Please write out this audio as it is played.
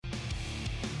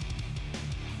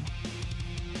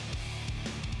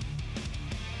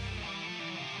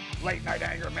Late night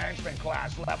anger management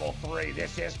class, level 3.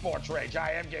 This is Sports Rage.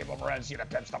 I am Gabriel Morency, the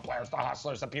pimps, the players, the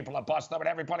hustlers, the people that bust them, and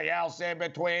everybody else in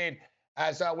between.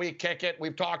 As we kick it,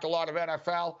 we've talked a lot of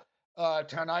NFL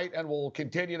tonight, and we'll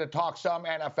continue to talk some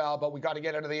NFL, but we got to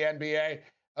get into the NBA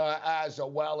as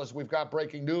well, as we've got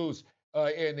breaking news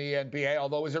in the NBA.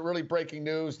 Although, is it really breaking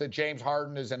news that James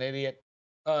Harden is an idiot?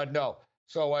 No.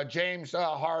 So James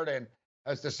Harden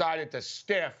has decided to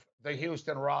stiff the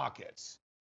Houston Rockets.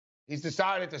 He's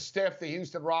decided to stiff the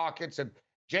Houston Rockets, and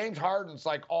James Harden's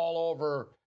like all over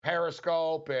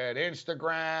Periscope and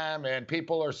Instagram, and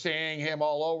people are seeing him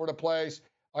all over the place.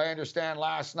 I understand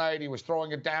last night he was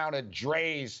throwing it down at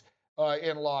Dre's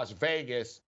in Las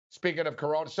Vegas. Speaking of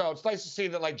Corona, so it's nice to see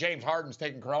that like James Harden's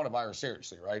taking coronavirus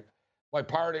seriously, right? Like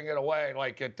partying it away,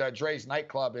 like at Dre's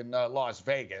nightclub in Las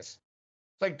Vegas.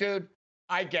 It's like, dude,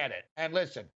 I get it. And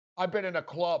listen, I've been in a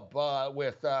club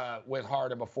with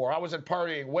Harden before. I wasn't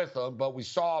partying with him, but we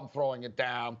saw him throwing it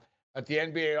down at the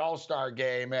NBA All-Star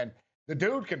game, and the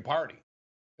dude can party.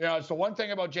 You know, it's the one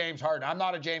thing about James Harden. I'm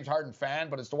not a James Harden fan,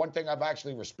 but it's the one thing I've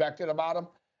actually respected about him.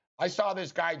 I saw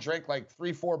this guy drink like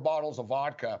 3-4 bottles of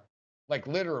vodka, like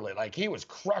literally, like he was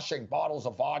crushing bottles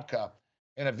of vodka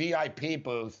in a VIP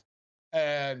booth,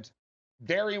 and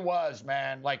there he was,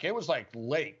 man. Like it was like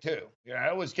late too. You know,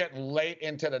 it was getting late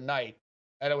into the night.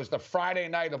 And it was the Friday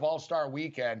night of All-Star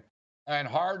Weekend, and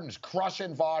Harden's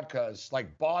crushing vodkas,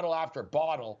 like bottle after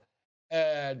bottle.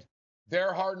 And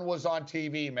there Harden was on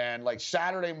TV, man, like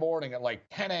Saturday morning at like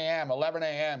 10 a.m., 11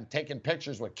 a.m., taking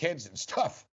pictures with kids and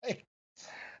stuff.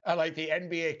 At like the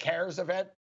NBA Cares event,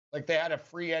 like they had a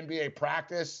free NBA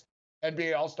practice,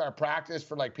 NBA All-Star practice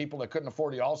for like people that couldn't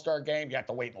afford the All-Star game. You have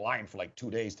to wait in line for like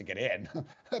 2 days to get in.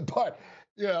 But,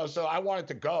 you know, so I wanted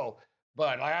to go,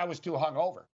 but I was too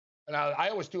hungover. And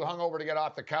I was too hungover to get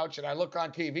off the couch, and I look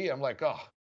on TV. I'm like, oh,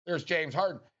 there's James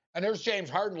Harden. And there's James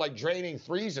Harden, like, draining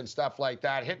threes and stuff like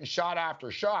that, hitting shot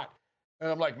after shot. And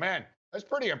I'm like, man, that's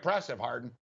pretty impressive, Harden.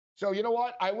 So you know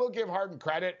what? I will give Harden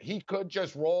credit. He could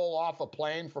just roll off a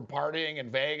plane from partying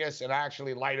in Vegas and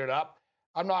actually light it up.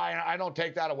 I don't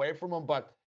take that away from him,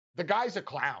 but the guy's a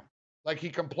clown. Like, he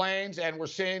complains, and we're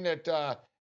seeing that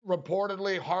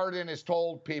reportedly, Harden has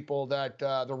told people that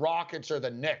the Rockets are the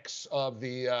Knicks of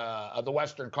the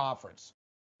Western Conference,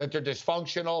 that they're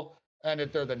dysfunctional and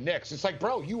that they're the Knicks. It's like,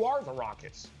 bro, you are the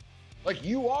Rockets. Like,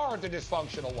 you are the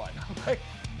dysfunctional one. Like,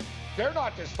 they're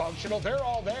not dysfunctional. They're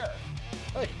all there.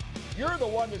 Like, you're the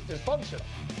one that's dysfunctional.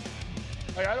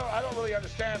 Like, I don't really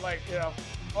understand, like, you know,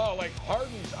 oh, like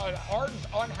Harden's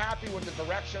unhappy with the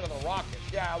direction of the Rockets.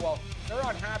 Yeah, well, they're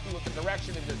unhappy with the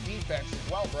direction of your defense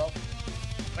as well, bro.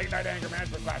 Late night anger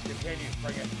management class continues.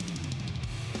 Bring it.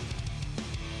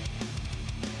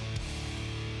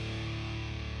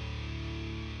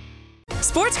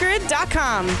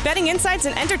 SportsGrid.com. Betting insights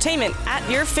and entertainment at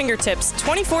your fingertips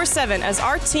 24/7 as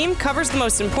our team covers the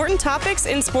most important topics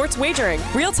in sports wagering.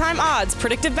 Real-time odds,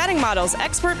 predictive betting models,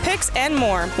 expert picks, and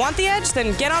more. Want the edge?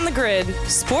 Then get on the grid.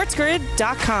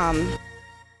 SportsGrid.com.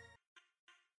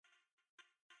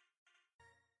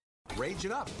 Rage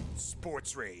it up.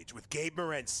 Sports Rage with Gabe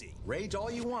Morency. Rage all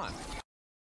you want.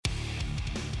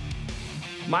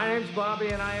 My name's Bobby,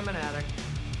 and I am an addict.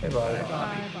 Hey, Bobby.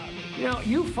 Hi, Bobby. You know,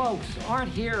 you folks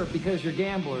aren't here because you're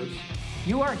gamblers.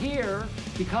 You are here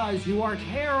because you are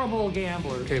terrible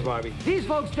gamblers. Okay, Bobby. These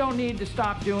folks don't need to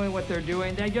stop doing what they're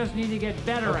doing. They just need to get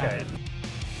better at it.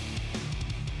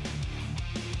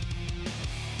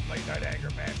 Late night anger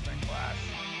management class.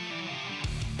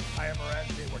 I am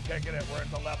Morency. We're kicking it. We're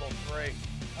at the level 3.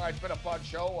 All right, it's been a fun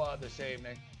show this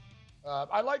evening.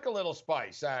 I like a little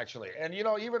spice, actually. And, you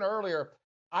know, even earlier,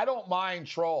 I don't mind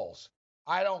trolls.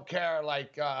 I don't care,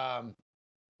 like,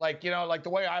 you know, like the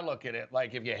way I look at it,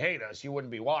 like if you hate us, you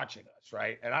wouldn't be watching us,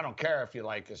 right? And I don't care if you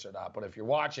like us or not, but if you're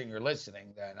watching, you're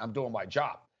listening, then I'm doing my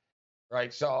job,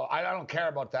 right? So I don't care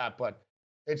about that, but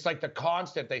it's like the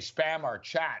constant, they spam our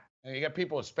chat. And you get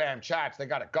people who spam chats, they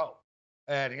got to go.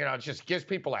 And, you know, it just gives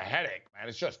people a headache, man.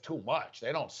 It's just too much.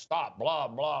 They don't stop, blah,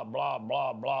 blah, blah,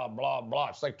 blah, blah, blah, blah.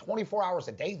 It's like 24 hours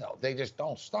a day, though. They just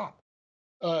don't stop.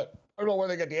 I don't know where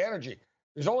they get the energy.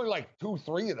 There's only like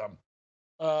 2-3 of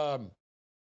them.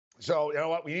 So, you know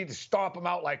what? We need to stomp them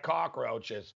out like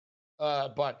cockroaches.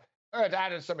 But it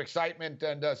added some excitement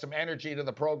and some energy to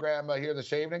the program here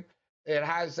this evening. It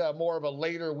has more of a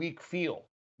later week feel.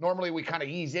 Normally, we kind of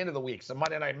ease into the week. So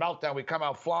Monday Night Meltdown, we come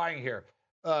out flying here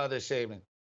this evening.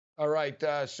 All right.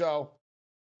 So,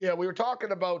 yeah, we were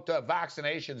talking about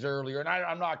vaccinations earlier, and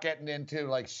I'm not getting into,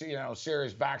 like, you know,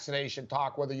 serious vaccination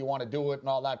talk, whether you want to do it and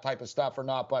all that type of stuff or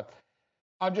not. But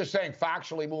I'm just saying,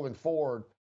 factually moving forward,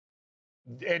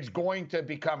 it's going to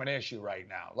become an issue right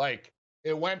now. Like,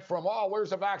 it went from, oh,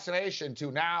 where's the vaccination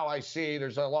to now I see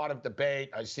there's a lot of debate.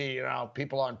 I see,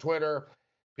 people on Twitter,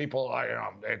 people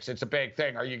are, it's a big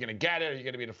thing. Are you going to get it? Are you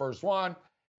going to be the first one?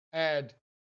 And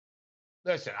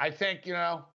listen, I think,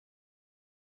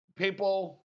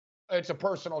 people, it's a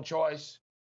personal choice.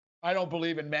 I don't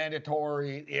believe in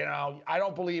mandatory, I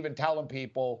don't believe in telling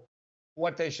people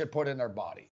what they should put in their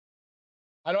body.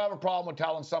 I don't have a problem with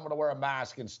telling someone to wear a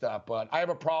mask and stuff, but I have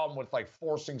a problem with like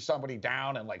forcing somebody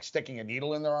down and like sticking a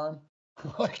needle in their arm.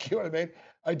 Like, you know what I mean?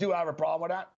 I do have a problem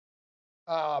with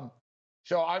that.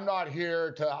 So I'm not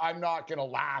going to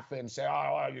laugh and say,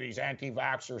 oh, these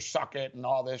anti-vaxxers suck it and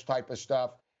all this type of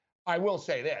stuff. I will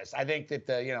say this. I think that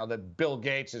the Bill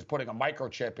Gates is putting a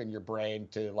microchip in your brain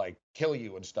to like kill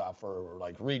you and stuff or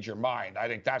like read your mind. I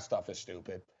think that stuff is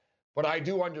stupid. But I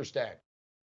do understand.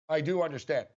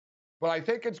 But I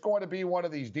think it's going to be one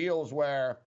of these deals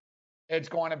where it's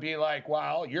going to be like,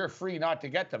 well, you're free not to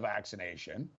get the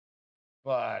vaccination,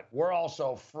 but we're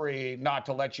also free not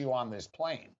to let you on this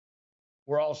plane.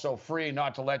 We're also free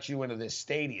not to let you into this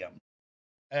stadium.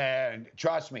 And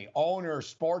trust me,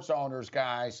 sports owners,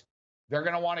 guys, they're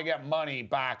going to want to get money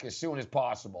back as soon as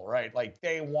possible, right? Like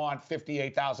they want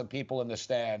 58,000 people in the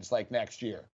stands like next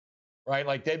year, right?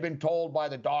 Like they've been told by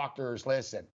the doctors,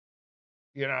 listen,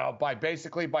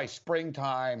 by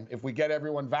springtime, if we get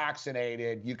everyone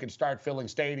vaccinated, you can start filling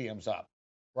stadiums up,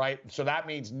 right? So that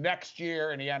means next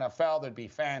year in the NFL, there'd be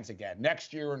fans again.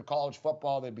 Next year in college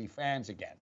football, there'd be fans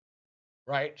again,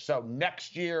 right? So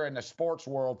next year in the sports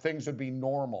world, things would be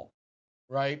normal,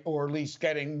 right? Or at least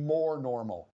getting more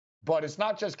normal. But it's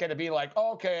not just going to be like,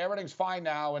 oh, okay, everything's fine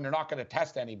now, and they're not going to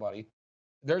test anybody.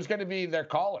 There's going to be, they're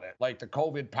calling it, like the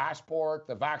COVID passport,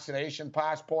 the vaccination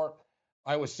passport.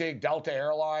 I was seeing Delta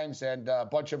Airlines and a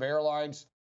bunch of airlines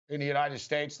in the United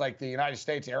States, like the United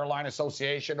States Airline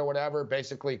Association or whatever,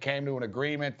 basically came to an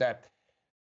agreement that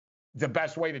the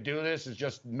best way to do this is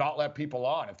just not let people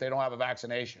on if they don't have a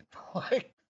vaccination.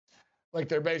 like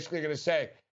they're basically going to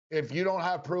say, if you don't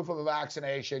have proof of a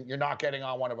vaccination, you're not getting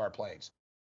on one of our planes.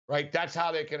 Right? That's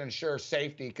how they can ensure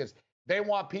safety because they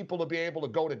want people to be able to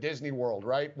go to Disney World,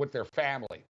 right, with their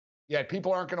family. Yet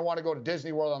people aren't going to want to go to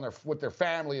Disney World with their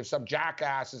family if some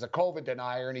jackass is a COVID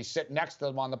denier and he's sitting next to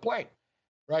them on the plane,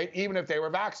 right? Even if they were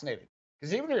vaccinated.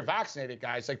 Because even if you're vaccinated,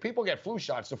 guys, like people get flu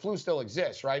shots, the flu still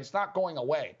exists, right? It's not going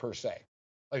away per se.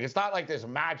 Like it's not like this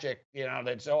magic,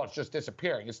 that's, it's just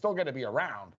disappearing. It's still going to be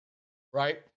around,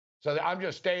 right? So I'm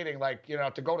just stating, like,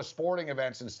 to go to sporting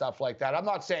events and stuff like that. I'm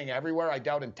not saying everywhere. I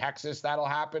doubt in Texas that'll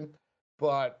happen.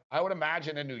 But I would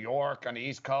imagine in New York, on the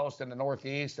East Coast, and the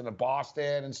Northeast, and in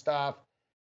Boston and stuff,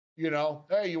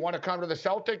 hey, you want to come to the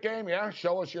Celtic game? Yeah,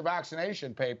 show us your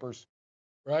vaccination papers,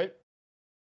 right?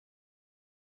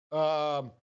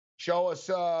 Show us,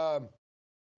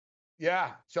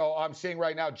 yeah. So I'm seeing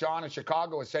right now, John in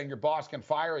Chicago is saying your boss can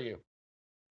fire you.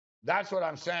 That's what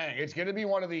I'm saying. It's going to be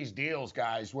one of these deals,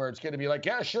 guys, where it's going to be like,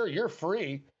 yeah, sure, you're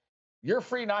free. You're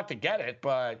free not to get it,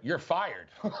 but you're fired,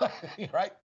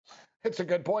 right? It's a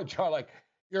good point, John. Like,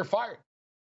 you're fired.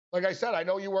 Like I said, I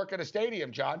know you work at a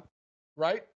stadium, John,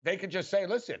 right? They could just say,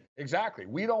 listen, exactly,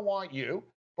 we don't want you.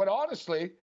 But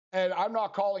honestly, and I'm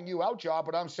not calling you out, John,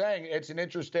 but I'm saying it's an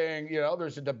interesting,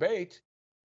 there's a debate.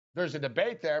 There's a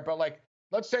debate there. But like,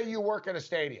 let's say you work at a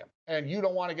stadium and you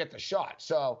don't want to get the shot.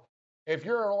 So if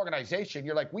you're an organization,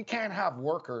 you're like, we can't have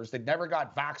workers that never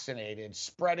got vaccinated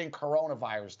spreading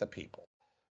coronavirus to people,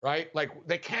 right? Like,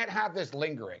 they can't have this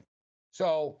lingering.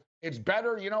 So it's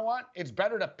better, you know what? It's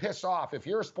better to piss off. If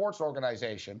you're a sports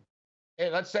organization,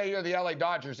 and let's say you're the LA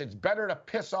Dodgers, it's better to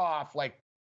piss off like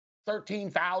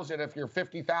 13,000 if you're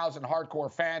 50,000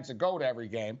 hardcore fans that go to every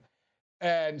game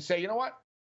and say, you know what?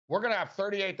 We're going to have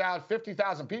 38,000,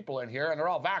 50,000 people in here, and they're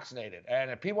all vaccinated.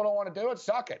 And if people don't want to do it,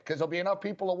 suck it, because there'll be enough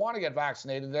people that want to get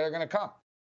vaccinated that are going to come.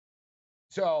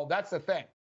 So that's the thing.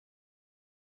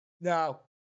 Now,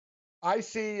 I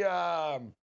see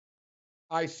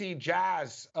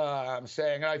Jazz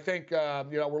saying, and I think,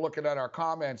 we're looking at our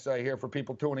comments here for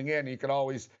people tuning in. You can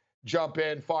always jump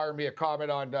in, fire me a comment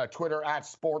on Twitter at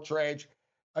Sports Rage.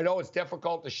 I know it's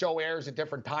difficult to show airs at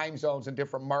different time zones and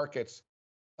different markets,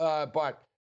 but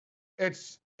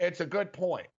it's a good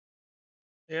point,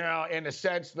 in the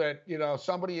sense that,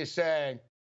 somebody is saying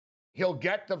he'll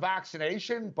get the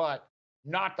vaccination, but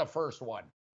not the first one,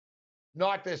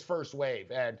 not this first wave.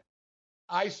 And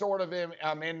I sort of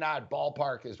am in that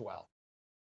ballpark as well.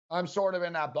 I'm sort of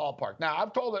in that ballpark. Now,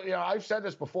 I've told it, I've said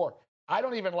this before. I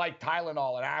don't even like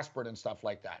Tylenol and aspirin and stuff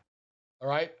like that. All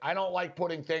right? I don't like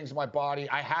putting things in my body.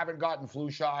 I haven't gotten flu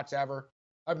shots ever.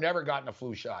 I've never gotten a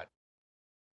flu shot.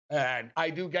 And I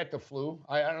do get the flu.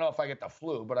 I don't know if I get the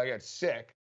flu, but I get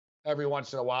sick. every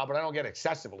once in a while, but I don't get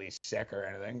excessively sick or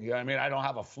anything. You know what I mean? I don't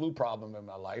have a flu problem in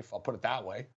my life. I'll put it that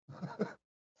way.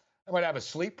 I might have a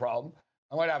sleep problem.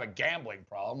 I might have a gambling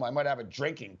problem. I might have a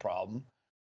drinking problem.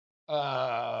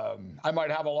 I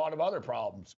might have a lot of other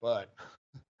problems, but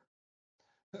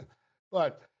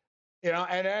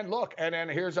and then look, and then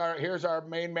here's our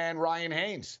main man Ryan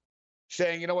Haynes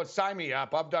saying, you know what, sign me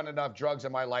up. I've done enough drugs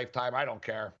in my lifetime. I don't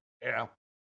care. It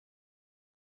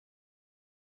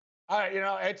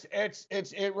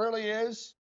really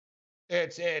is.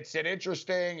 It's an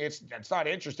interesting. It's not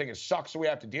interesting. It sucks. We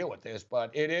have to deal with this,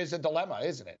 but it is a dilemma,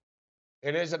 isn't it?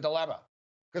 It is a dilemma.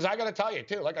 Because I got to tell you,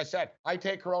 too, like I said, I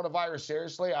take coronavirus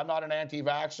seriously. I'm not an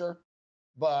anti-vaxxer,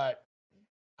 but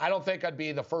I don't think I'd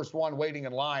be the first one waiting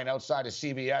in line outside of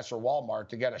CVS or Walmart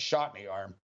to get a shot in the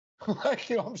arm. Like,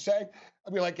 you know what I'm saying?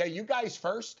 I'd be like, hey, you guys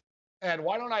first. And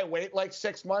why don't I wait like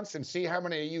 6 months and see how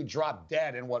many of you drop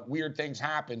dead and what weird things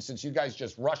happen since you guys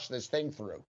just rushed this thing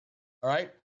through? All right.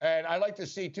 And I'd like to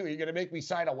see, too, you're going to make me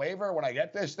sign a waiver when I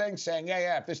get this thing saying,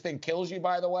 yeah, if this thing kills you,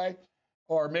 by the way,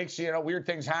 or makes, weird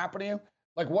things happen to you.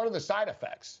 Like, what are the side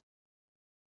effects?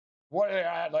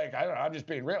 I don't know. I'm just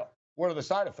being real. What are the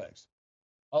side effects?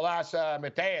 I'll ask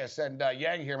Mateus and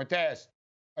Yang here. Mateus,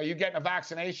 are you getting a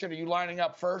vaccination? Are you lining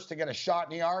up first to get a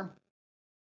shot in the arm?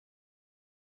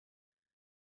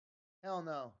 Hell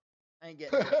no. I ain't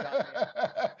getting a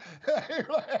shot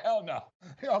yet. Hell no.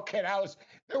 Okay,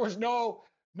 there was no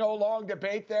long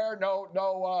debate there. There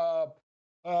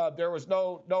was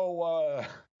no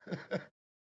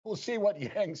we'll see what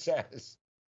Yang says.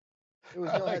 It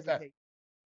was no hesitation.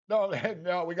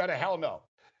 No, we got a hell no.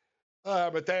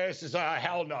 Mateus is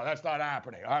hell no. That's not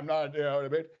happening. I'm not, you know what I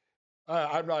mean?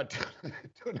 I'm not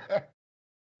doing that.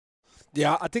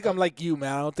 Yeah, I think I'm like you,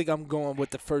 man. I don't think I'm going with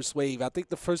the first wave. I think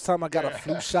the first time I got a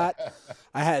flu shot,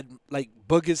 I had like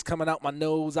boogers coming out my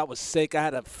nose. I was sick. I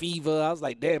had a fever. I was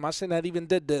like, damn, I shouldn't have even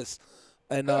did this.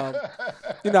 And, I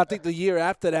think the year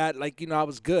after that, I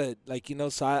was good.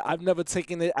 So I've never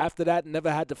taken it after that,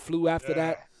 never had the flu after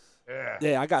that.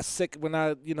 Yeah, I got sick when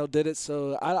I, did it.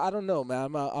 So I don't know, man.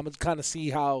 I'm going to kind of see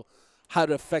how it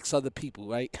affects other people,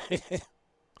 right?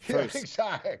 First. Yeah,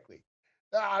 exactly.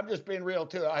 No, I'm just being real,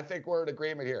 too. I think we're in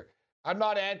agreement here. I'm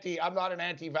not an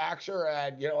anti-vaxxer.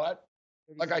 And you know what?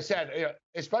 Like I said,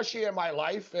 especially in my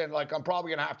life, and I'm probably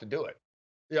going to have to do it.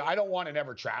 I don't want to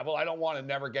never travel. I don't want to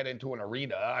never get into an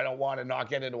arena. I don't want to not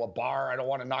get into a bar. I don't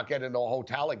want to not get into a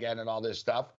hotel again and all this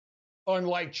stuff.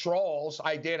 Unlike trolls,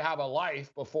 I did have a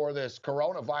life before this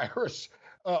coronavirus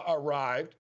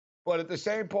arrived. But at the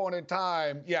same point in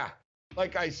time, yeah,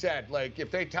 like I said,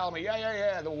 if they tell me,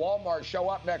 the Walmart show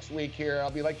up next week here, I'll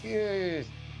be like, yes.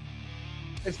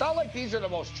 It's not like these are the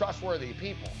most trustworthy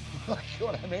people. You know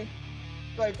what I mean?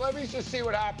 Let me just see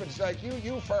what happens.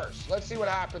 You first. Let's see what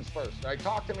happens first.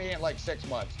 Talk to me in 6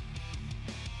 months.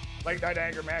 Late night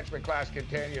anger management class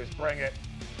continues. Bring it.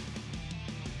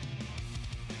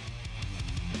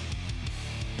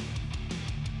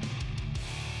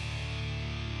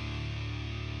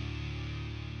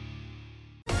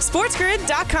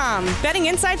 SportsGrid.com. Betting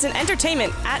insights and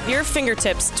entertainment at your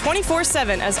fingertips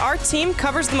 24/7 as our team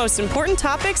covers the most important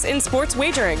topics in sports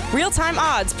wagering. Real-time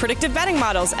odds, predictive betting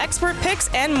models, expert picks,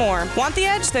 and more. Want the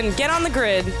edge? Then get on the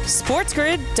grid.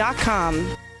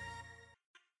 SportsGrid.com.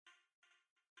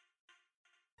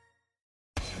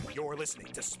 You're listening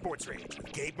to Sports Rage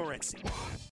with Gabe Morency.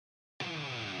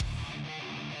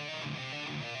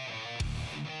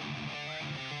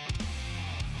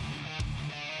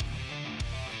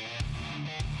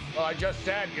 Well, I just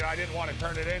said, I didn't want to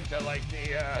turn it into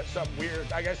some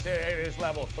weird, I guess it is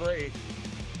level 3.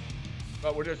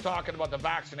 But we're just talking about the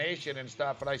vaccination and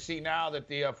stuff. And I see now that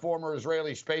the former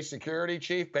Israeli space security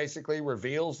chief basically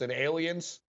reveals that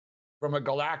aliens from a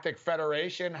galactic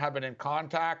federation have been in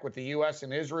contact with the U.S.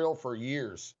 and Israel for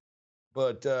years.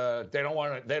 But they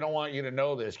don't want you to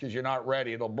know this because you're not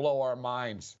ready. It'll blow our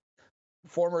minds.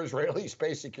 Former Israeli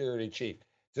space security chief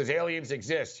says aliens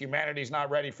exist. Humanity's not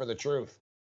ready for the truth.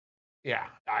 Yeah,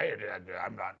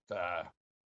 I'm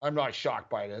not shocked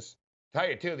by this. Tell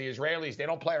you too, the Israelis, they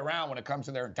don't play around when it comes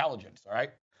to their intelligence. All right,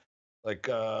 if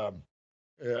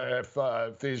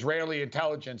the Israeli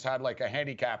intelligence had a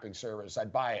handicapping service,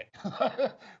 I'd buy it.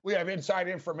 We have inside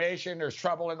information. There's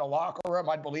trouble in the locker room.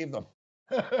 I'd believe them.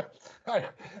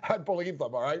 I'd believe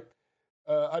them. All right,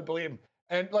 I'd believe them.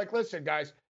 And listen,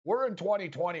 guys, we're in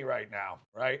 2020 right now,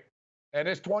 right? And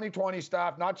this 2020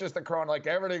 stuff, not just the corona,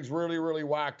 everything's really, really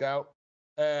whacked out.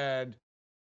 And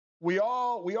we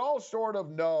all sort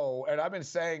of know, and I've been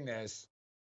saying this,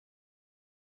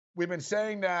 we've been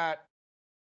saying that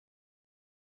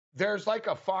there's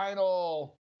a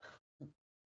final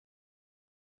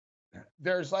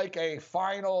there's like a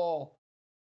final,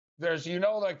 there's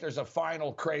a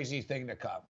final crazy thing to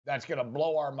come that's going to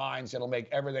blow our minds. It'll make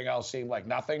everything else seem like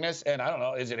nothingness. And I don't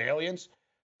know, is it aliens?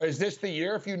 Is this the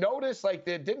year? If you notice, like,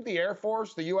 didn't the Air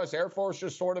Force, the U.S. Air Force,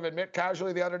 just sort of admit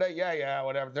casually the other day, yeah,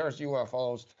 whatever, there's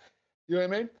UFOs. You know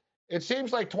what I mean? It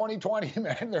seems like 2020,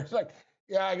 man. There's like,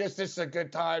 yeah, I guess this is a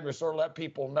good time to sort of let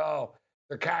people know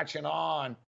they're catching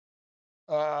on.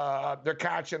 They're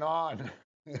catching on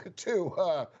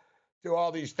to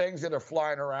all these things that are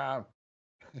flying around.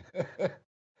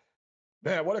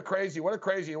 Man, what a crazy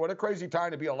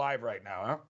time to be alive right now,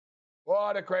 huh?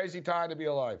 What a crazy time to be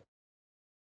alive.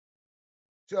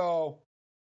 So,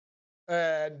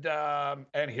 and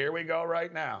here we go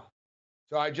right now.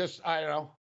 So I don't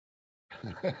know.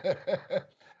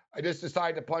 I just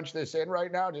decided to punch this in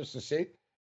right now just to see.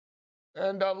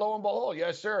 And lo and behold,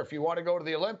 yes, sir. If you want to go to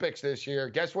the Olympics this year,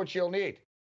 guess what you'll need?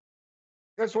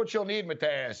 Guess what you'll need,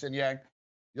 Mateus and Yang?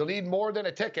 You'll need more than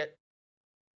a ticket.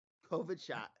 COVID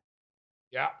shot.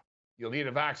 Yeah, you'll need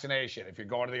a vaccination if you're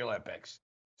going to the Olympics.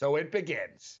 So it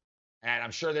begins. And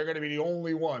I'm sure they're going to be the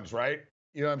only ones, right?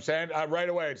 You know what I'm saying? Right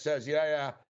away it says,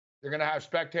 yeah, you're going to have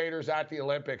spectators at the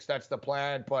Olympics. That's the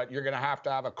plan, but you're going to have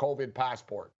a COVID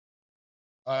passport.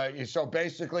 So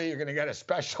basically, you're going to get a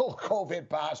special COVID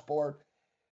passport.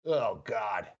 Oh,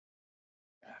 God.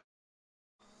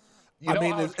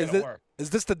 Is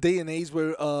this the day and age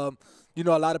where, a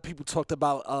lot of people talked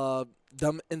about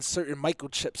them inserting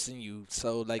microchips in you?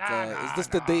 So, like, is this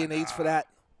the day and age for that?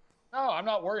 No, I'm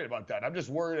not worried about that. I'm just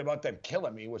worried about them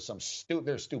killing me with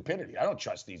their stupidity. I don't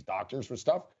trust these doctors for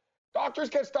stuff. Doctors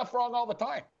get stuff wrong all the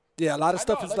time. Yeah, a lot of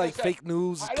stuff is like fake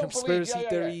news, conspiracy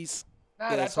theories.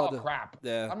 Nah, that's all crap.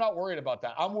 Yeah. I'm not worried about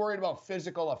that. I'm worried about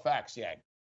physical effects, Yang.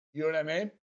 You know what I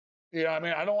mean? You know what I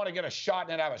mean? I don't want to get a shot and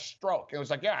then have a stroke. It was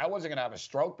like, yeah, I wasn't going to have a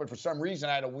stroke, but for some reason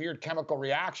I had a weird chemical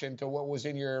reaction to what was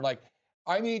in your, like,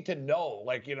 I need to know,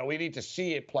 like, we need to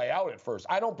see it play out at first.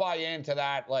 I don't buy into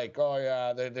that, like, oh,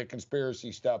 yeah, the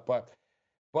conspiracy stuff. But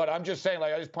I'm just saying,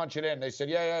 like, I just punch it in. They said,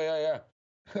 yeah.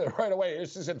 Right away.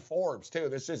 This isn't Forbes, too.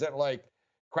 This isn't, like,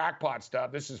 crackpot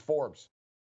stuff. This is Forbes.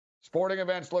 Sporting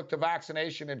events look to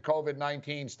vaccination and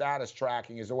COVID-19 status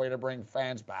tracking as a way to bring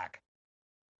fans back.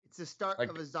 It's the start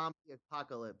of a zombie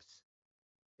apocalypse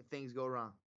if things go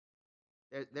wrong.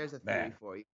 There's a theory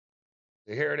for you.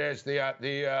 Here it is. Here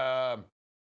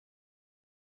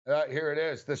it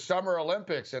is. The Summer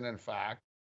Olympics, and in fact,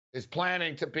 is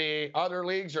planning to be. Other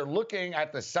leagues are looking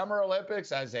at the Summer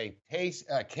Olympics as a case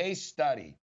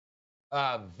study.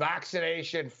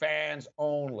 Vaccination fans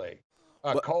only.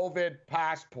 COVID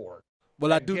passport.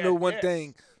 Well, I do know one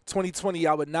thing. 2020,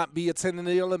 I would not be attending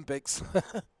the Olympics.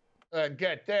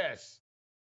 Get this.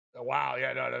 Wow,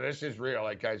 yeah, no, this is real.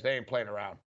 Like, guys, they ain't playing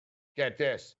around. Get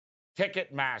this.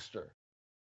 Ticketmaster.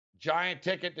 Giant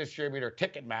ticket distributor,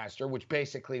 Ticketmaster, which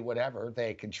basically whatever,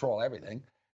 they control everything.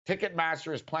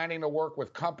 Ticketmaster is planning to work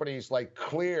with companies like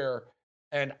Clear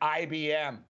and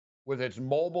IBM with its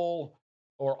mobile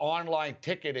or online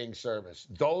ticketing service.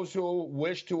 Those who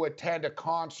wish to attend a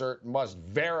concert must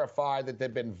verify that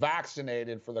they've been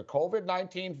vaccinated for the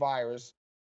COVID-19 virus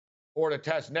or to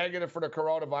test negative for the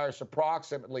coronavirus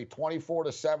approximately 24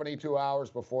 to 72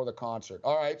 hours before the concert.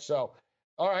 All right,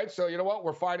 so you know what?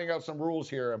 We're finding out some rules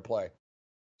here in play.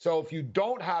 So if you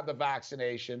don't have the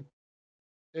vaccination,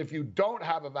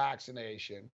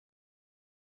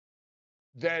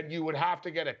 then you would have to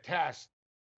get a test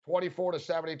 24 to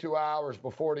 72 hours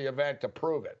before the event to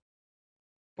prove it.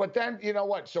 But then, you know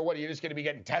what? So what, are you just going to be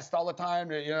getting tests all the time?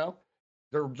 The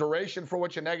duration for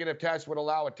which a negative test would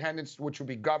allow attendance, which would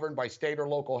be governed by state or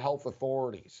local health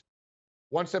authorities.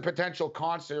 Once a potential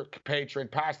concert patron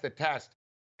passed the test,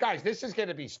 guys, this is going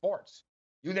to be sports.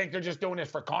 You think they're just doing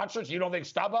this for concerts? You don't think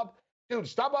StubHub? Dude,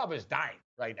 StubHub is dying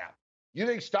right now. You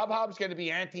think StubHub's going to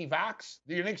be anti-vax?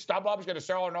 Do you think StubHub's going to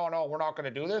say, oh, no, we're not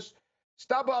going to do this?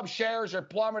 StubHub shares are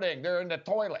plummeting. They're in the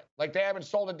toilet. Like, they haven't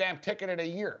sold a damn ticket in a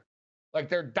year. Like,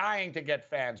 they're dying to get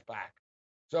fans back.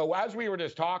 So as we were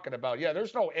just talking about, yeah,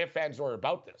 there's no ifs, ands, or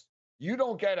about this. You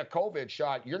don't get a COVID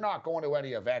shot, you're not going to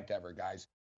any event ever, guys.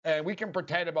 And we can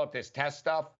pretend about this test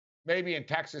stuff. Maybe in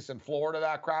Texas and Florida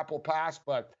that crap will pass,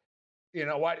 but you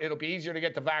know what? It'll be easier to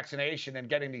get the vaccination than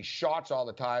getting these shots all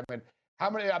the time. And how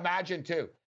many? Imagine too.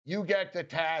 You get the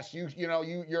test. You're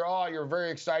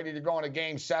very excited. You're going to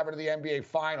Game 7 of the NBA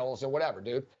Finals or whatever,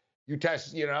 dude. You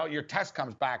test. Your test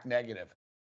comes back negative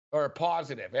or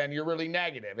positive, and you're really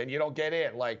negative, and you don't get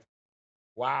in. Like,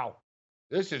 wow,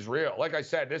 this is real. Like I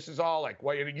said, this is all like,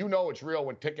 well, it's real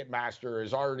when Ticketmaster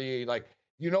is already like,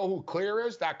 who Clear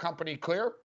is? That company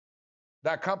Clear.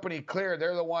 That company Clear,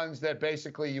 they're the ones that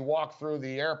basically you walk through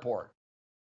the airport.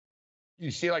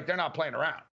 you see, like, they're not playing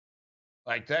around.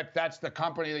 Like, that's the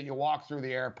company that you walk through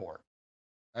the airport.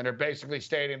 And they're basically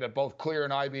stating that both Clear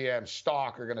and IBM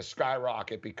stock are going to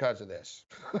skyrocket because of this.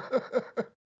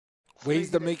 Ways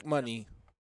to make money.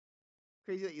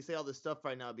 Crazy that you say all this stuff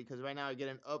right now, because right now I get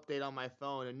an update on my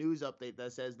phone, a news update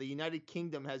that says the United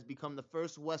Kingdom has become the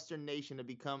first Western nation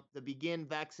to begin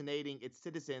vaccinating its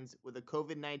citizens with a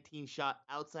COVID-19 shot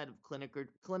outside of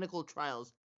clinical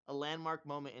trials, a landmark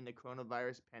moment in the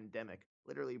coronavirus pandemic.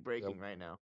 Literally breaking right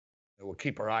now. We'll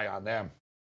keep our eye on them.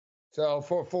 So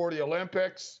for the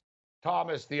Olympics, the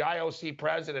IOC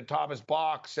president, Thomas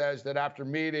Bach, says that after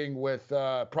meeting with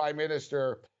Prime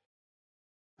Minister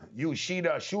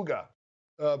Yoshida Suga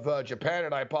of Japan,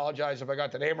 and I apologize if I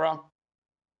got the name wrong.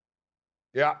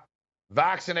 Yeah.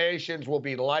 Vaccinations will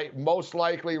be most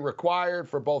likely required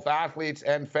for both athletes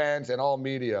and fans and all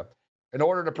media. In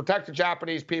order to protect the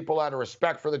Japanese people out of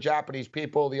respect for the Japanese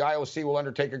people, the IOC will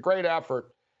undertake a great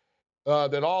effort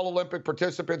that all Olympic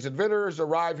participants and visitors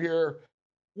arrive here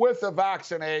with a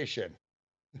vaccination.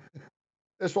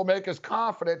 This will make us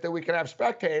confident that we can have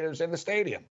spectators in the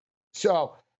stadium.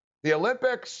 So the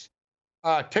Olympics,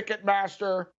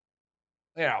 Ticketmaster,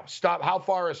 how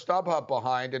far is StubHub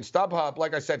behind? And StubHub,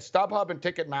 like I said, StubHub and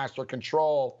Ticketmaster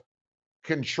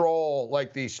control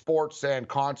like the sports and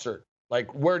concert.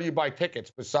 Like, where do you buy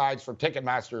tickets besides from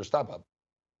Ticketmaster or StubHub?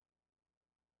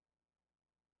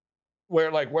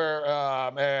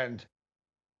 StubHub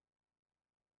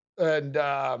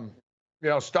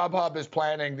is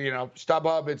planning.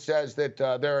 StubHub, it says that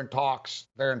they're in talks,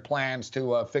 they're in plans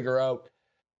to figure out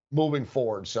moving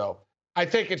forward. So I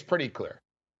think it's pretty clear.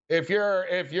 If you're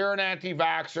an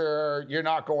anti-vaxxer, you're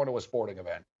not going to a sporting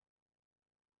event.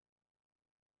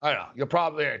 I don't know.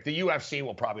 The UFC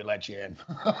will probably let you in.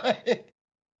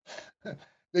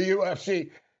 The UFC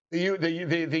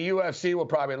will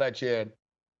probably let you in.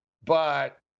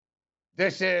 But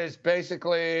this is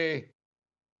basically,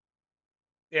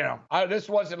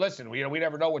 listen, we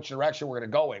never know which direction we're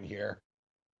going to go in here.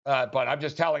 But I'm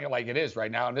just telling it like it is right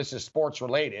now. And this is sports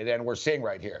related. And we're seeing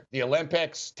right here the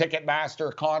Olympics,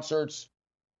 Ticketmaster, concerts,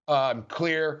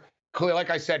 Clear. Like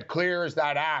I said, Clear is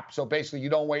that app. So basically, you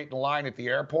don't wait in line at the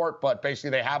airport, but basically,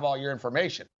 they have all your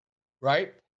information,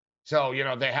 right? So,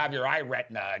 they have your eye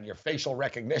retina and your facial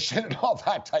recognition and all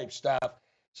that type stuff.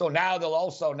 So now they'll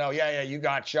also know, you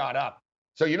got shot up.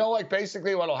 So,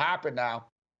 basically what will happen now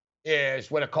is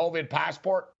with a COVID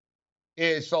passport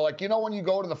is, when you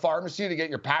go to the pharmacy to get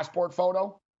your passport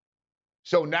photo.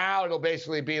 So now it'll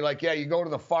basically be like, you go to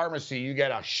the pharmacy, you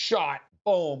get a shot,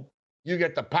 boom, you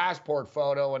get the passport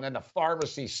photo, and then the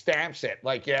pharmacy stamps it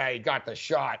like, you got the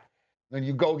shot. Then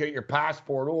you go get your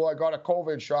passport. Oh, I got a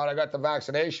COVID shot. I got the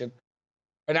vaccination.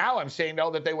 And now I'm saying,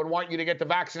 though, that they would want you to get the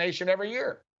vaccination every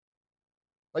year.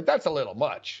 Like, that's a little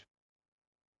much.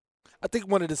 I think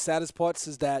one of the saddest parts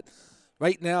is that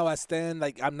right now I stand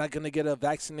like I'm not going to get a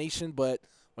vaccination, but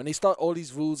when they start all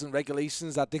these rules and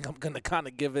regulations, I think I'm going to kind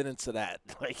of give in into that.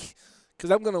 Like,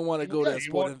 because I'm going to want to go to a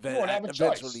sporting event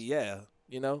eventually. Yeah,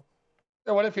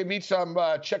 So what if you meet some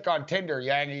chick on Tinder,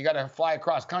 Yang, and you got to fly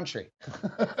across country?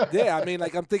 Yeah, I mean,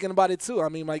 like, I'm thinking about it, too. I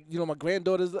mean, like, my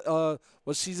granddaughter's,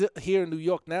 she's here in New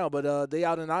York now, but they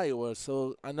out in Iowa.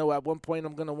 So I know at one point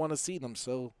I'm going to want to see them.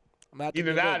 So I'm going to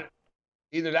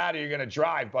Either that or you're going to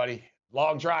drive, buddy.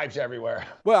 Long drives everywhere.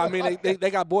 Well, I mean,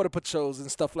 they got border patrols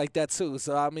and stuff like that, too.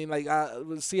 So, I mean, like,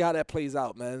 we'll see how that plays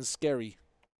out, man. It's scary.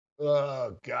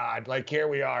 Oh, God. Like, here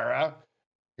we are, huh?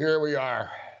 Here we are.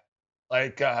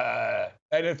 Like, and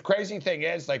the crazy thing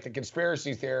is, like, the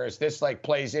conspiracy theorists, this, like,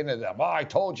 plays into them. Oh, I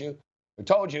told you. We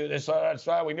told you. That's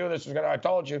why we knew this was going to, I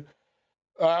told you.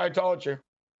 I told you.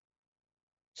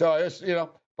 So, it's,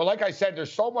 but like I said,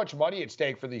 there's so much money at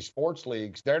stake for these sports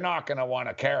leagues. They're not going to want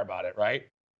to care about it, right?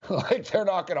 Like, they're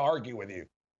not going to argue with you.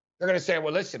 They're going to say,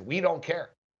 well, listen, we don't care.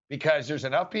 Because there's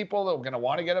enough people that are going to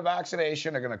want to get a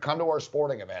vaccination. They're going to come to our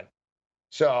sporting event.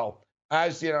 So,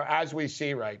 as we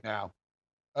see right now,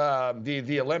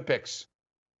 the Olympics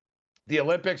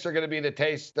are going to be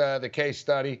the case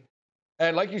study.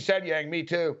 And like you said, Yang, me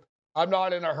too. I'm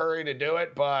not in a hurry to do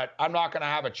it, but I'm not going to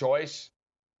have a choice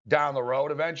down the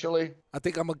road eventually. I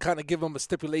think I'm going to kind of give them a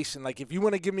stipulation. Like, if you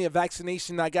want to give me a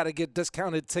vaccination, I got to get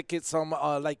discounted tickets.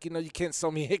 You can't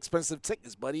sell me expensive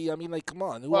tickets, buddy. I mean, like, come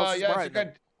on. Who else is buying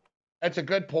them? That's a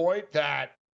good point.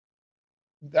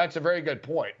 That's a very good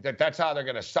point. That's how they're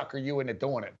going to sucker you into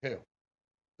doing it, too.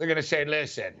 They're going to say,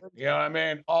 listen, you know what I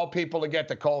mean? All people that get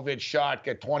the COVID shot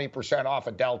get 20% off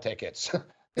Adele tickets.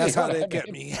 That's You know how they what I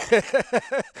get mean? me.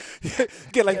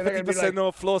 Get like Yeah, they're gonna be 50%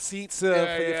 off floor seats for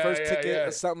your first ticket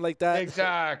or something like that.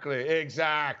 Exactly.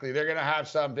 They're gonna have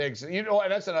some big, and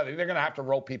that's another thing. They're gonna have to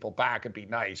rope people back and be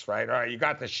nice, right? All right, you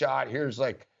got the shot. Here's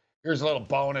a little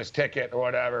bonus ticket or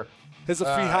whatever. Here's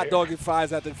a free hot dog and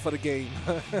fries for the game.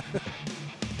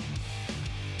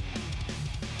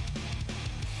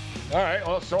 All right.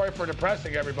 Well, sorry for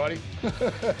depressing everybody.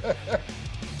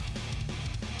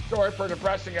 Sorry for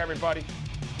depressing everybody.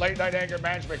 Late night anger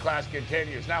management class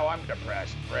continues. Now I'm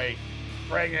depressed. Great.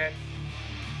 Bring it.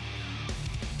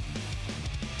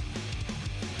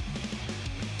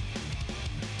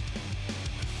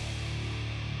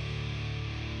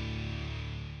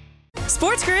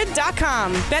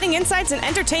 SportsGrid.com. Betting insights and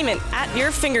entertainment at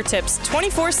your fingertips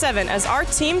 24/7 as our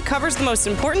team covers the most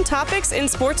important topics in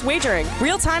sports wagering.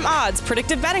 Real-time odds,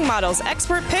 predictive betting models,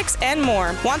 expert picks, and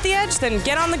more. Want the edge? Then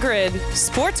get on the grid.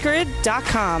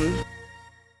 SportsGrid.com.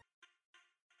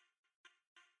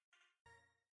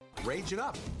 Rage it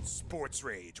up. Sports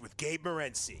Rage with Gabe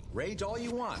Morency. Rage all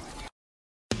you want.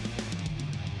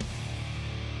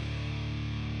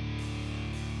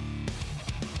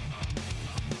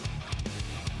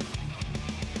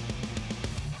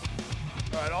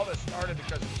 All right, all this started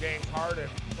because of James Harden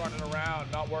running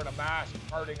around, not wearing a mask,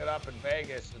 partying it up in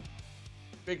Vegas. And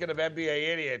speaking of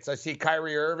NBA idiots, I see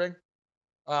Kyrie Irving.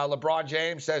 LeBron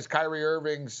James says Kyrie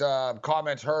Irving's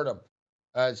comments hurt him.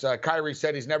 As Kyrie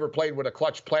said, he's never played with a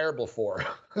clutch player before.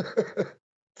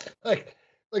 like,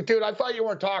 dude, I thought you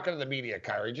weren't talking to the media,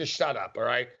 Kyrie. Just shut up, all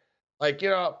right? Like,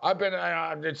 I've been,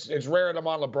 it's rare that I'm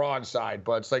on LeBron's side,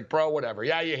 but it's like, bro, whatever.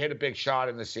 Yeah, you hit a big shot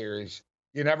in the series.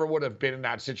 You never would have been in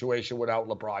that situation without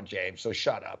LeBron James, so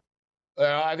shut up.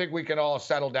 I think we can all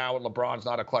settle down with LeBron's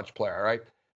not a clutch player, right?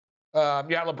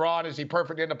 Yeah, LeBron, is he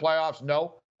perfect in the playoffs?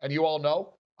 No, and you all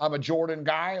know I'm a Jordan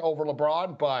guy over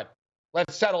LeBron, but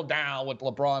let's settle down with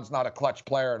LeBron's not a clutch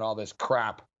player and all this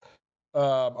crap.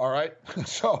 All right?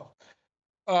 So,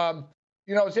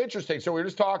 it's interesting. So we were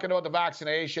just talking about the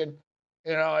vaccination.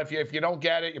 If you don't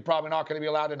get it, you're probably not going to be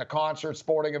allowed into concerts,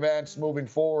 sporting events moving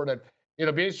forward. And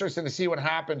it'll be interesting to see what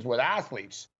happens with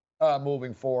athletes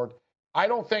moving forward. I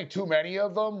don't think too many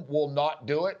of them will not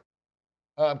do it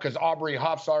because Aubrey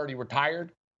Huff's already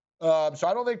retired. So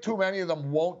I don't think too many of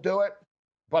them won't do it.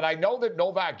 But I know that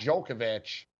Novak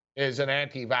Djokovic is an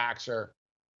anti-vaxxer.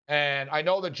 And I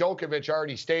know that Djokovic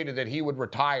already stated that he would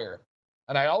retire.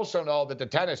 And I also know that the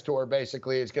tennis tour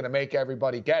basically is going to make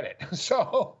everybody get it.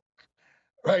 So,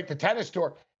 right, the tennis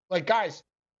tour, like, guys,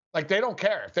 like, they don't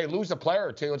care. If they lose a player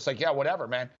or two, it's like, yeah, whatever,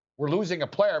 man. We're losing a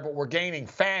player, but we're gaining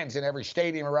fans in every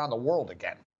stadium around the world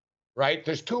again, right?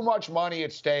 There's too much money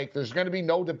at stake. There's going to be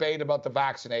no debate about the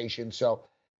vaccination. So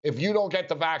if you don't get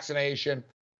the vaccination,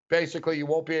 basically you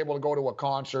won't be able to go to a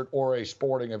concert or a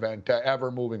sporting event ever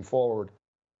moving forward.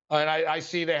 And I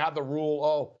see they have the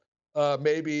rule,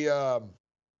 maybe, if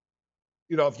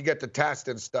you get the test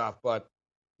and stuff. But,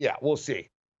 yeah, we'll see.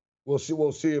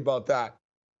 We'll see about that.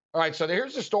 All right, so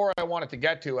here's the story I wanted to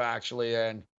get to, actually.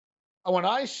 And when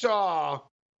all I saw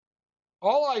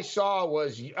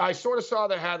was, I sort of saw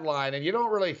the headline, and you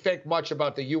don't really think much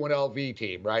about the UNLV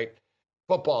team, right?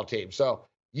 Football team. So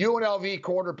UNLV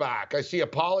quarterback, I see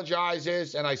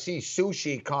apologizes, and I see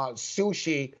sushi,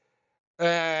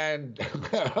 and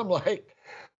I'm like,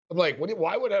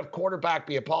 why would a quarterback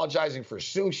be apologizing for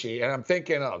sushi? And I'm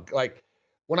thinking,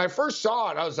 when I first saw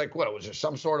it, I was like, what, was there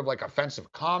some sort of like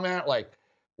offensive comment? Like,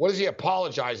 what is he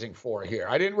apologizing for here?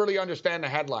 I didn't really understand the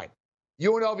headline.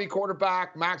 UNLV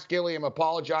quarterback Max Gilliam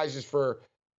apologizes for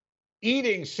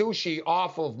eating sushi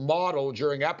off of model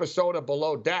during episode of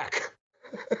Below Deck.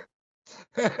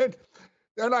 And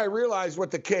then I realized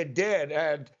what the kid did,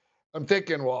 and I'm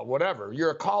thinking, well, whatever.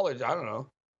 You're a college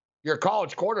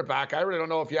quarterback. I really don't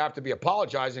know if you have to be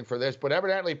apologizing for this, but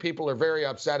evidently people are very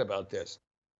upset about this.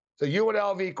 So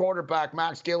UNLV quarterback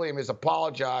Max Gilliam has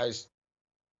apologized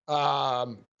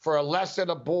for a lesson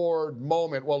aboard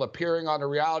moment while appearing on the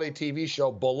reality TV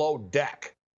show Below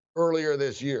Deck earlier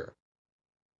this year.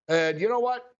 And you know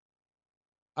what?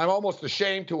 I'm almost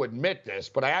ashamed to admit this,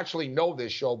 but I actually know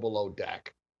this show Below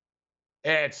Deck.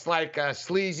 It's like a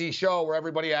sleazy show where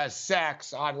everybody has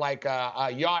sex on like a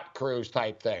yacht cruise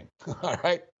type thing. All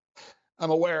right?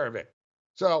 I'm aware of it.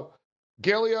 So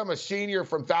Gilliam, a senior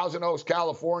from Thousand Oaks,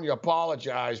 California,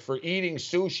 apologized for eating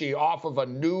sushi off of a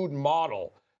nude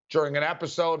model during an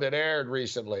episode that aired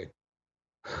recently.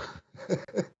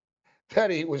 That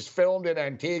he was filmed in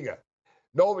Antigua.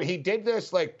 No, he did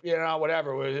this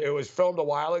whatever. It was filmed a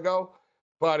while ago,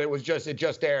 but it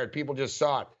just aired. People just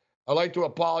saw it. I'd like to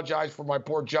apologize for my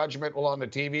poor judgment while on the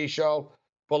TV show,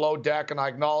 below deck, and I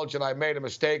acknowledge that I made a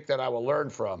mistake that I will learn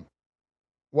from.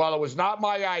 While it was not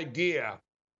my idea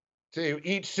to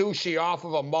eat sushi off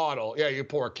of a model, yeah, you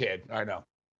poor kid, I know.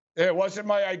 It wasn't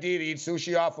my idea to eat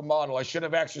sushi off a model. I should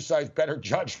have exercised better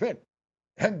judgment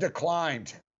and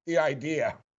declined the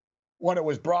idea when it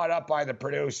was brought up by the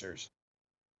producers.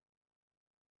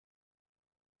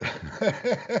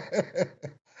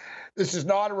 This is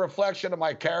not a reflection of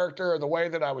my character or the way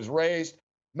that I was raised,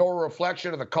 nor a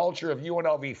reflection of the culture of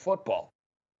UNLV football.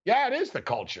 Yeah, it is the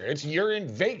culture. You're in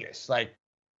Vegas. Like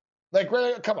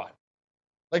really, come on.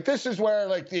 Like this is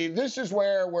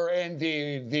where we're in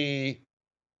the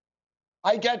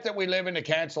I get that we live in a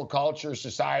cancel culture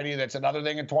society. That's another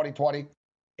thing in 2020.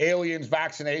 Aliens,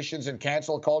 vaccinations, and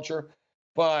cancel culture.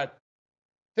 But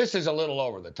this is a little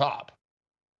over the top.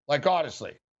 Like,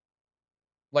 honestly.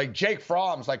 Like, Jake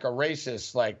Fromm's like a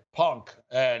racist, like, punk.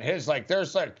 And there's like,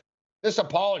 this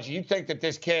apology. You'd think that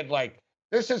this kid, like,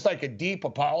 this is like a deep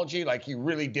apology. Like, he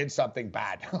really did something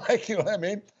bad. Like, you know what I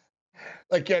mean?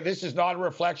 Like, yeah, this is not a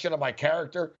reflection of my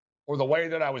character or the way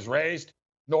that I was raised,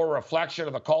 nor a reflection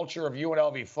of the culture of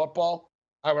UNLV football.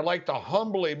 I would like to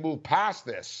humbly move past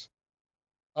this.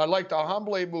 I'd like to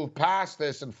humbly move past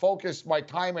this and focus my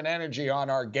time and energy on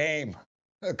our game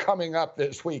coming up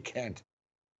this weekend.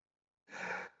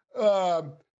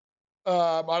 I'd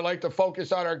like to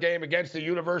focus on our game against the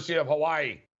University of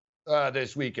Hawaii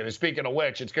this weekend. And speaking of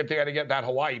which, it's a good thing I didn't get that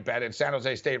Hawaii bet and San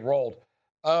Jose State rolled.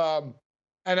 And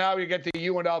now you get the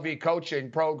UNLV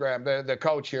coaching program, the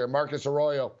coach here, Marcus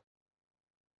Arroyo.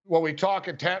 When we talk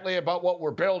intently about what we're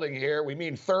building here, we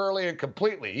mean thoroughly and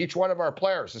completely. Each one of our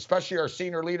players, especially our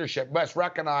senior leadership, must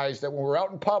recognize that when we're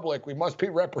out in public, we must be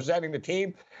representing the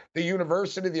team, the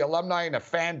university, the alumni, and the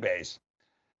fan base.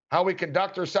 How we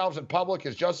conduct ourselves in public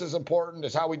is just as important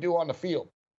as how we do on the field.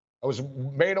 I was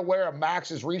made aware of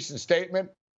Max's recent statement,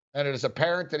 and it is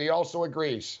apparent that he also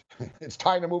agrees. It's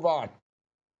time to move on.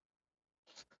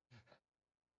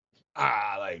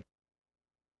 I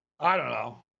don't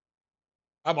know.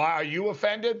 Are you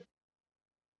offended?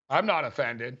 I'm not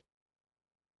offended.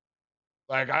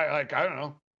 I don't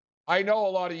know. I know a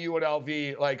lot of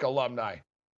UNLV alumni.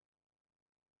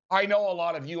 I know a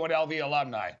lot of UNLV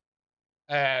alumni.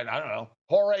 And I don't know.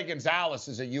 Jorge Gonzalez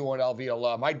is a UNLV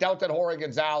alum. I doubt that Jorge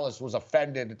Gonzalez was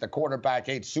offended that the quarterback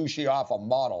ate sushi off a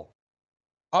model.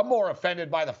 I'm more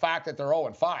offended by the fact that they're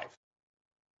 0-5.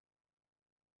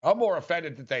 I'm more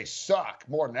offended that they suck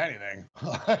more than anything.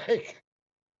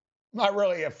 Not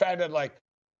really offended. Like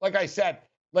I said,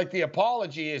 the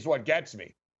apology is what gets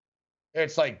me.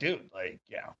 It's like, dude,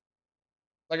 yeah.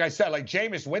 Like I said,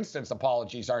 Jameis Winston's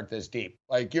apologies aren't this deep.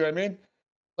 You know what I mean?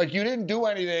 You didn't do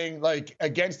anything,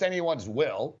 against anyone's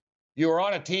will. You were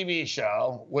on a TV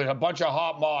show with a bunch of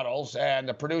hot models, and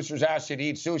the producers asked you to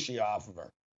eat sushi off of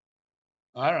her.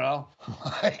 I don't know.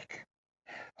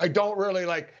 I don't really,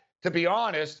 to be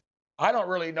honest, I don't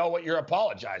really know what you're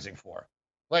apologizing for.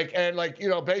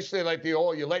 Basically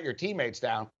you let your teammates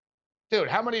down. Dude,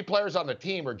 how many players on the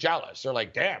team are jealous? They're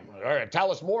like, damn, all right,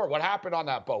 tell us more. What happened on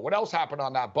that boat? What else happened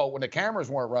on that boat when the cameras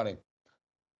weren't running?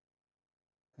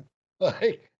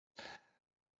 I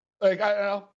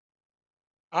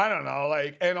don't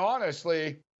know. And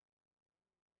honestly,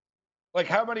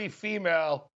 how many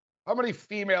female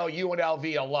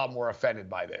UNLV alum were offended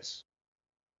by this?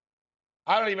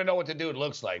 I don't even know what the dude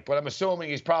looks like, but I'm assuming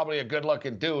he's probably a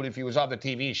good-looking dude if he was on the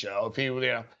TV show. If he,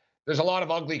 there's a lot of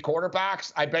ugly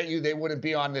quarterbacks. I bet you they wouldn't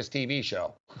be on this TV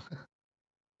show.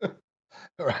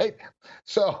 Right?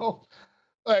 So,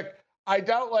 I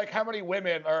doubt, how many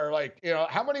women are,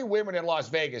 how many women in Las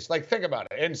Vegas, think about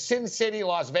it. In Sin City,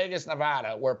 Las Vegas,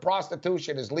 Nevada, where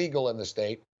prostitution is legal in the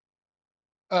state,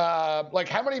 how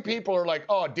many people are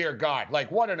oh, dear God,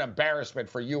 what an embarrassment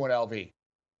for UNLV.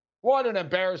 What an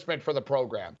embarrassment for the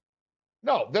program.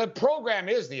 No, the program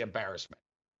is the embarrassment.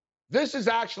 This is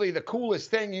actually the coolest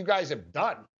thing you guys have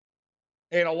done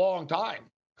in a long time.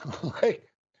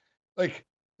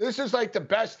 This is the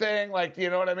best thing,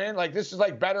 you know what I mean? This is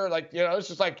better,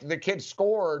 this is the kids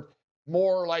scored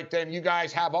more than you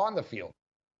guys have on the field.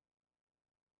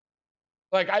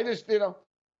 I just,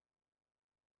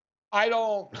 I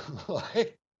don't,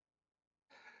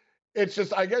 it's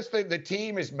just, I guess the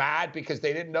team is mad because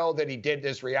they didn't know that he did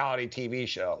this reality TV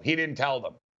show. He didn't tell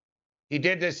them. He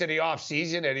did this in the off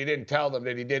season and he didn't tell them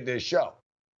that he did this show.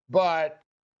 But,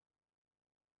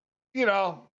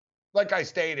 like I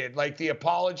stated, the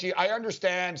apology, I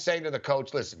understand saying to the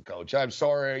coach, listen, coach, I'm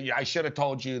sorry. I should have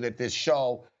told you that this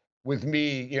show with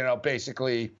me,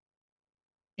 basically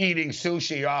eating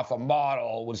sushi off a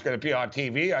model was going to be on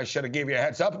TV. I should have gave you a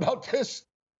heads up about this.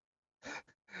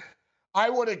 I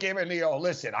would have given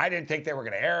listen, I didn't think they were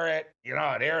going to air it. It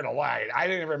aired a lot. I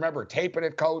didn't even remember taping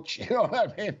it, coach. You know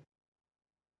what I mean?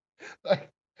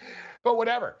 But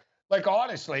whatever.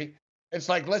 Honestly, it's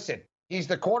listen, he's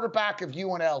the quarterback of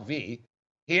UNLV.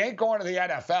 He ain't going to the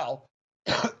NFL.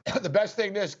 The best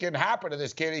thing this can happen to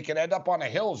this kid, he can end up on the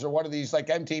hills or one of these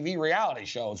MTV reality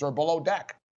shows or below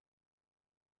deck.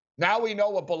 Now we know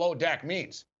what below deck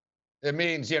means. It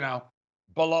means,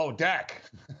 below deck.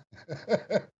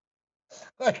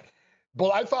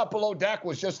 I thought below deck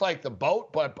was just like the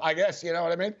boat, but I guess, you know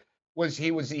what I mean?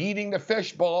 He was eating the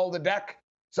fish below the deck,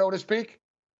 so to speak.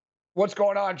 What's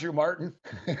going on, Drew Martin?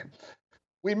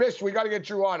 We got to get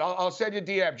Drew on. I'll send you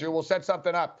DM, Drew. We'll set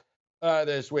something up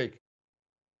this week.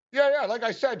 Yeah, like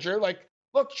I said, Drew,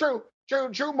 look,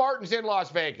 Drew Martin's in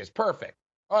Las Vegas. Perfect.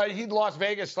 He's Las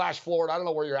Vegas / Florida. I don't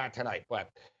know where you're at tonight, but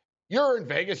you're in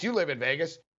Vegas. You live in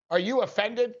Vegas. Are you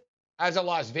offended as a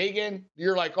Las Vegan?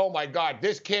 You're like, oh my God,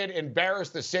 this kid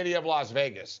embarrassed the city of Las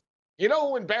Vegas. You know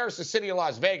who embarrassed the city of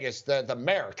Las Vegas? The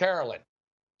mayor, Carolyn.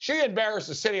 She embarrassed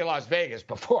the city of Las Vegas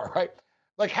before, right?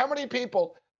 How many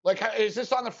people, is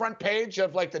this on the front page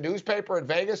of the newspaper in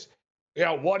Vegas?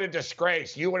 What a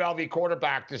disgrace. UNLV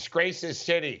quarterback disgraces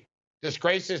city,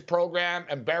 disgraces program,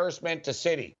 embarrassment to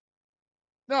city.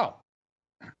 No,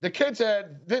 the kid's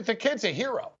a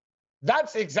hero.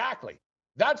 That's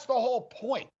the whole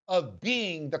point of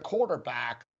being the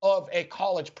quarterback of a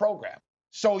college program.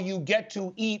 So you get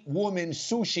to eat women's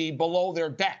sushi below their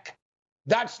deck.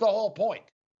 That's the whole point.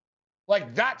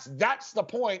 That's the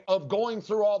point of going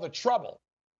through all the trouble,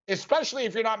 especially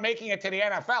if you're not making it to the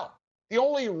NFL. The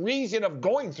only reason of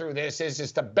going through this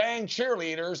is to bang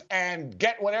cheerleaders and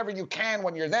get whatever you can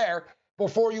when you're there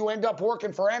before you end up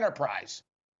working for Enterprise.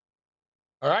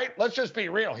 All right? Let's just be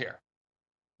real here.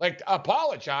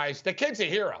 Apologize. The kid's a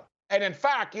hero. And in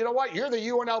fact, you know what? You're the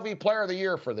UNLV Player of the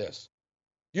Year for this.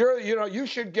 You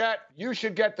should get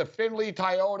the Findlay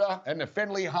Toyota and the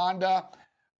Findlay Honda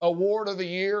Award of the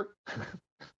Year.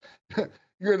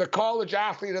 You're the College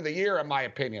Athlete of the Year, in my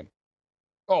opinion.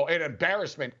 Oh, an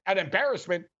embarrassment.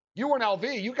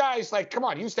 UNLV, you guys, come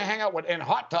on, used to hang out in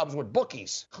hot tubs with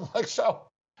bookies. So.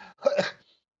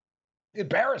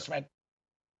 Embarrassment.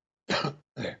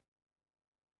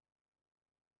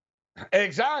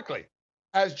 Exactly.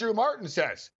 As Drew Martin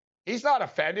says, he's not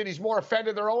offended. He's more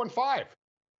offended they're 0-5.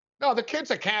 No, the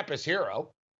kid's a campus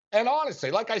hero. And honestly,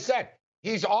 like I said,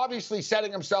 he's obviously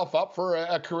setting himself up for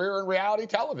a career in reality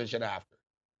television after.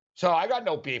 So I got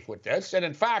no beef with this. And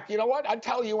in fact, you know what? I'd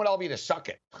tell UNLV to suck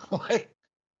it.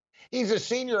 He's a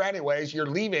senior anyways. You're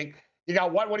leaving. You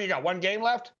got what do you got? One game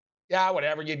left? Yeah,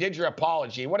 whatever. You did your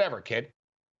apology. Whatever, kid.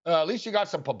 At least you got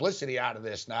some publicity out of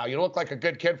this now. You look like a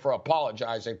good kid for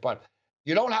apologizing, but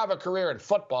you don't have a career in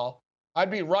football. I'd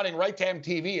be running right to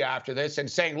MTV after this and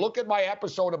saying, look at my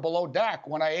episode of Below Deck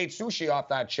when I ate sushi off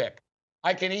that chick.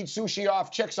 I can eat sushi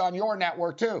off chicks on your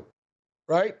network too,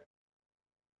 right?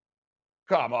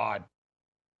 Come on.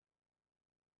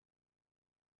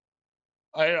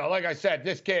 Like I said,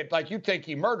 this kid, you think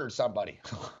he murdered somebody.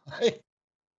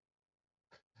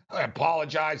 I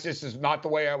apologize. This is not the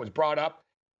way I was brought up.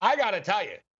 I got to tell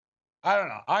you, I don't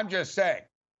know. I'm just saying.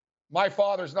 My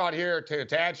father's not here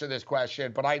to answer this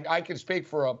question, but I can speak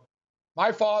for him.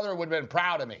 My father would have been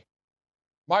proud of me.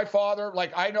 My father,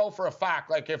 I know for a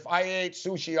fact, if I ate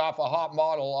sushi off a hot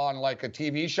model on a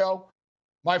TV show,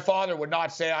 my father would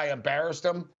not say I embarrassed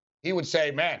him. He would say,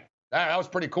 man, that was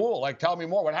pretty cool. Tell me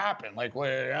more. What happened?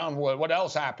 What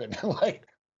else happened?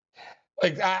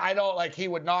 I don't, he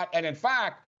would not. And in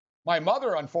fact, my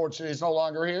mother, unfortunately, is no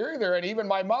longer here either. And even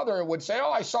my mother would say,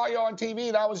 oh, I saw you on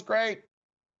TV. That was great.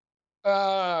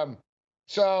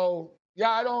 So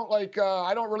yeah, I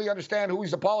don't really understand who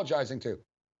he's apologizing to.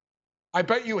 I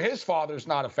bet you his father's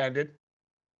not offended.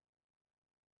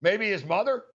 Maybe his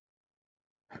mother,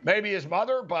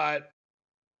 but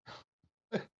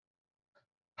I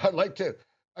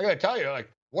gotta tell you,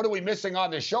 what are we missing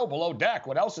on this show Below Deck?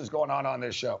 What else is going on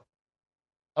this show?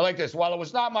 I like this. While it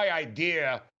was not my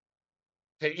idea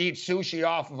to eat sushi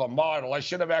off of a model, I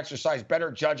should have exercised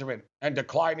better judgment and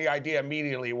declined the idea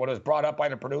immediately when it was brought up by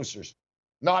the producers.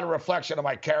 Not a reflection of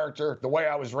my character, the way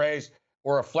I was raised,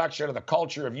 or a reflection of the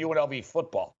culture of UNLV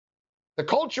football. The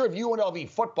culture of UNLV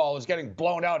football is getting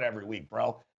blown out every week,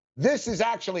 bro. This is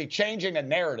actually changing the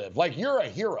narrative. You're a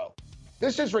hero.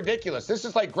 This is ridiculous. This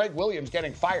is like Greg Williams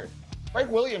getting fired. Greg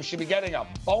Williams should be getting a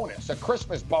bonus, a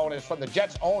Christmas bonus from the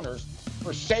Jets owners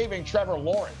for saving Trevor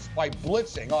Lawrence by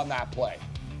blitzing on that play.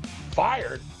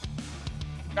 Fired?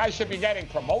 Guy should be getting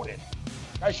promoted.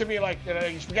 Guy should be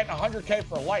he should be getting $100K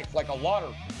for life, like a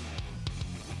lottery.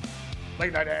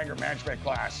 Late night anger management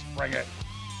class. Bring it.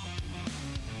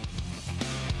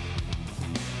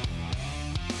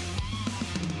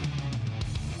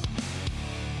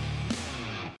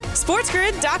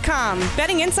 SportsGrid.com.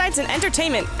 Betting insights and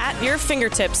entertainment at your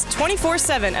fingertips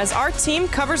 24/7 as our team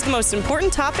covers the most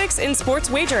important topics in sports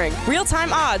wagering.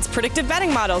 Real-time odds, predictive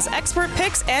betting models, expert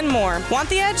picks, and more. Want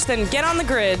the edge? Then get on the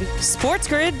grid.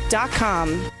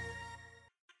 SportsGrid.com.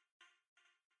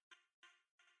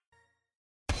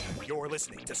 You're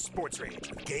listening to Sports Rage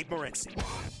with Gabe Morency.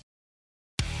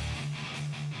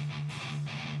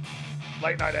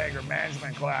 Late night anger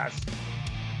management class.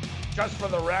 Just for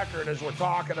the record, as we're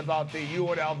talking about the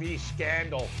UNLV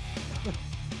scandal,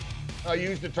 I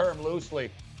use the term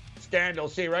loosely. Scandal.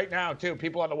 See, right now, too,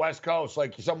 people on the West Coast,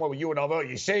 like someone with UNLV,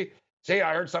 you see,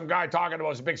 I heard some guy talking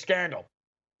about it's a big scandal.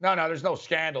 No, there's no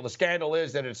scandal. The scandal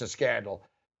is that it's a scandal.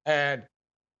 And,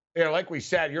 you know, like we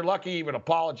said, you're lucky he even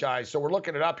apologized. So we're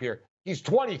looking it up here. He's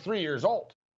 23 years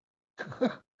old.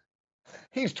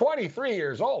 He's 23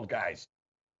 years old, guys.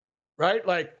 Right?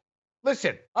 Like,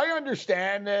 listen, I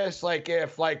understand this. Like,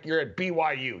 if like you're at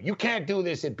BYU, you can't do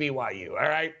this at BYU. All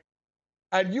right.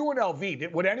 At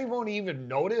UNLV, would anyone even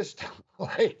notice?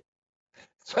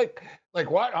 It's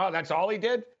like what? Oh, that's all he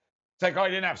did? It's like, oh,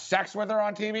 he didn't have sex with her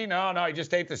on TV? No, he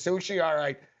just ate the sushi. All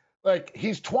right. Like,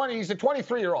 he's a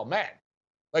 23-year-old man.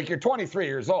 Like, you're 23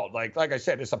 years old. Like I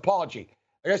said, this apology.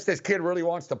 I guess this kid really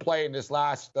wants to play in this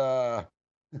last,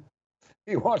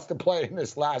 he wants to play in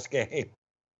this last game.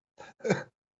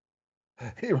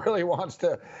 He really wants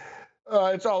to.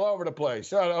 It's all over the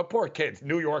place. Poor kid.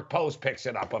 New York Post picks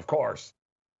it up, of course,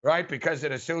 right? Because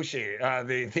of the sushi,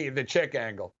 the chick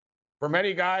angle. For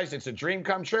many guys, it's a dream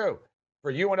come true.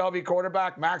 For UNLV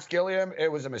quarterback Max Gilliam,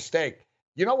 it was a mistake.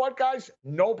 You know what, guys?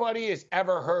 Nobody has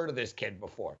ever heard of this kid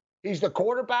before. He's the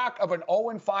quarterback of an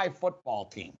 0-5 football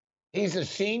team. He's a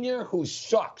senior who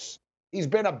sucks. He's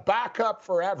been a backup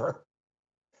forever.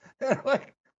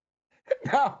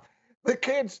 Now, the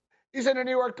kid's, he's in the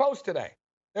New York Post today.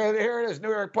 Here it is, New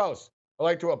York Post. I'd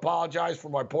like to apologize for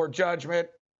my poor judgment.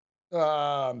 The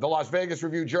Las Vegas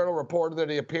Review-Journal reported that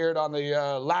he appeared on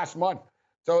the last month.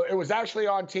 So it was actually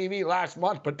on TV last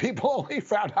month, but people only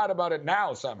found out about it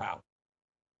now somehow.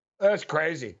 That's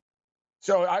crazy.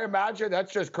 So I imagine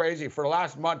that's just crazy. For the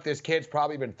last month, this kid's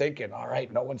probably been thinking, all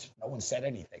right, no one said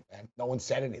anything, man. No one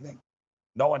said anything.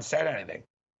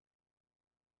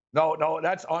 No,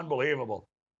 that's unbelievable.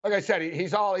 Like I said,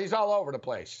 he's all over the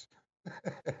place.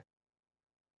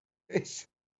 he's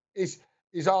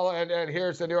all, and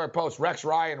here's the New York Post. Rex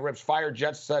Ryan rips fired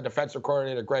Jets defensive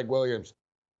coordinator Greg Williams.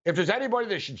 If there's anybody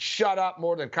that should shut up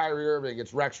more than Kyrie Irving,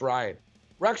 it's Rex Ryan.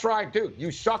 Rex Ryan, dude,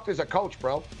 you sucked as a coach,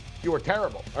 bro. You were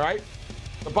terrible, all right?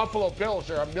 The Buffalo Bills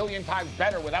are a million times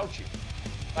better without you.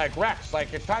 Like, Rex,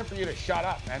 it's time for you to shut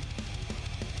up, man.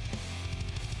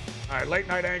 All right, late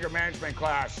night anger management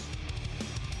class.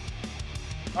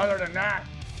 Other than that,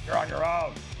 you're on your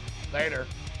own. Later.